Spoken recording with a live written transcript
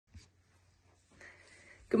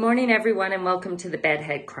Good morning, everyone, and welcome to the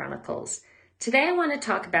Bedhead Chronicles. Today, I want to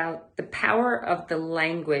talk about the power of the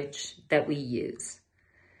language that we use.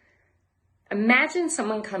 Imagine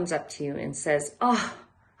someone comes up to you and says, "Oh,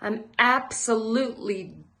 I'm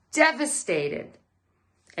absolutely devastated."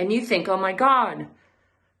 And you think, "Oh my God,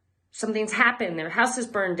 something's happened. Their house is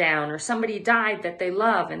burned down or somebody died that they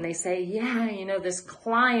love." And they say, "Yeah, this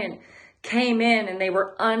client came in and they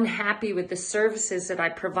were unhappy with the services that I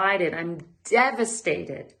provided. I'm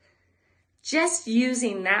devastated." Just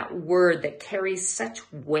using that word that carries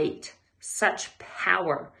such weight, such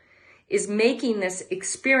power, is making this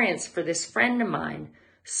experience for this friend of mine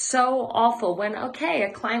so awful when, okay,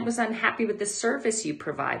 a client was unhappy with the service you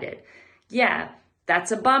provided. Yeah,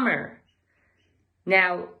 that's a bummer.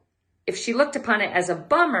 Now, if she looked upon it as a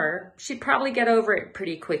bummer, she'd probably get over it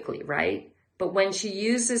pretty quickly, right? But when she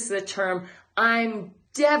uses the term, "I'm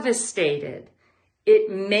devastated,"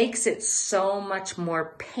 it makes it so much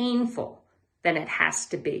more painful than it has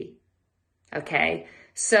to be, okay?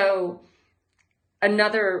 So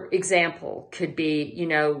another example could be,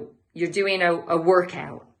 you're doing a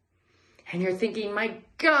workout and you're thinking, "My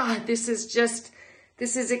God, this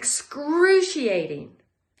is excruciating."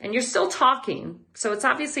 And you're still talking, so it's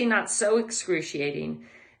obviously not so excruciating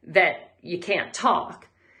that you can't talk.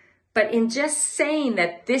 But in just saying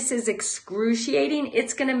that this is excruciating,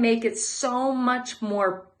 it's going to make it so much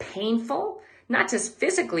more painful, not just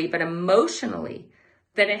physically, but emotionally,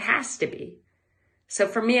 than it has to be. So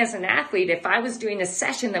for me as an athlete, if I was doing a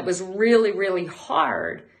session that was really, really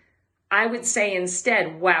hard, I would say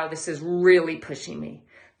instead, "Wow, this is really pushing me.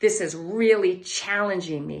 This is really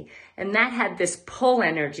challenging me." And that had this pull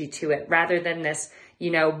energy to it rather than this,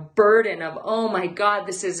 burden of, "Oh my God,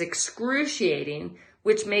 this is excruciating,"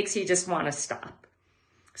 which makes you just want to stop.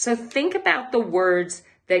 So think about the words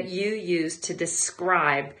that you use to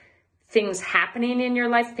describe things happening in your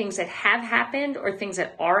life, things that have happened or things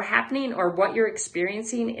that are happening or what you're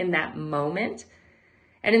experiencing in that moment.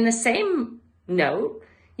 And in the same note,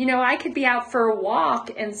 I could be out for a walk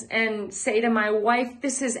and say to my wife,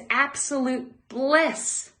 "This is absolute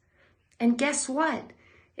bliss." And guess what?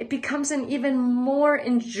 It becomes an even more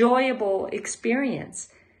enjoyable experience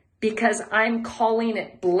because I'm calling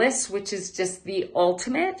it bliss, which is just the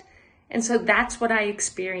ultimate. And so that's what I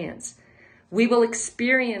experience. We will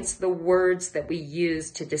experience the words that we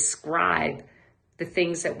use to describe the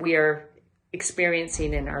things that we are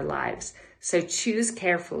experiencing in our lives. So choose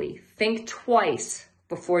carefully. Think twice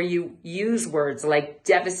before you use words like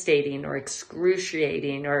devastating or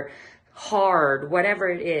excruciating or hard, whatever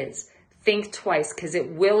it is. Think twice because it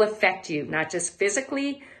will affect you, not just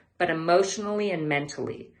physically, but emotionally and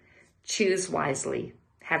mentally. Choose wisely.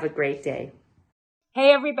 Have a great day.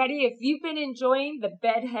 Hey, everybody, if you've been enjoying the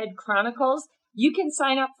Bedhead Chronicles, you can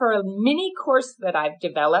sign up for a mini course that I've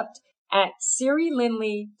developed at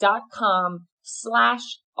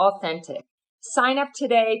SiriLindley.com/authentic. Sign up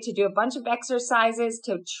today to do a bunch of exercises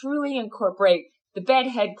to truly incorporate the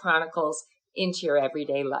Bedhead Chronicles into your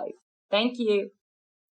everyday life. Thank you.